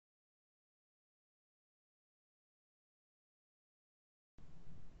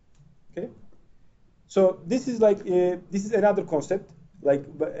Okay, so this is like this is another concept. Like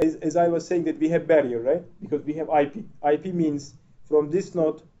as I was saying that we have barrier, right? Because we have IP. IP means from this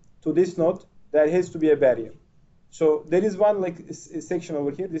node to this node there has to be a barrier. So there is one like section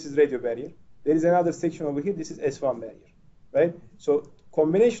over here. This is radio barrier. There is another section over here. This is S1 barrier, right? So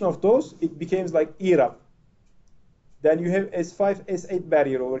combination of those, it becomes like ERAP. Then you have S5, S8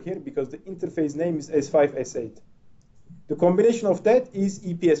 barrier over here because the interface name is S5, S8. The combination of that is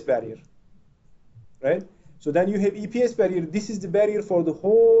EPS barrier, right? So then you have EPS barrier. This is the barrier for the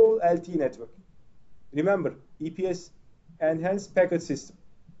whole LTE network. Remember, EPS, Enhanced Packet System,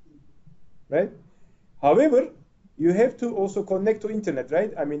 right? However, you have to also connect to internet,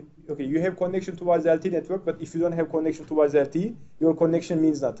 right? I mean, okay, you have connection towards LTE network, but if you don't have connection towards LTE, your connection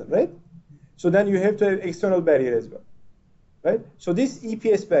means nothing, right? So then you have to have external barrier as well, right? So this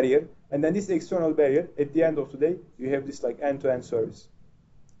EPS barrier and then this external barrier, at the end of the day, you have this like end-to-end service,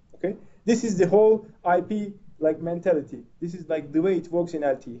 okay? This is the whole IP like mentality. This is like the way it works in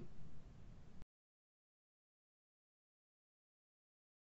LTE.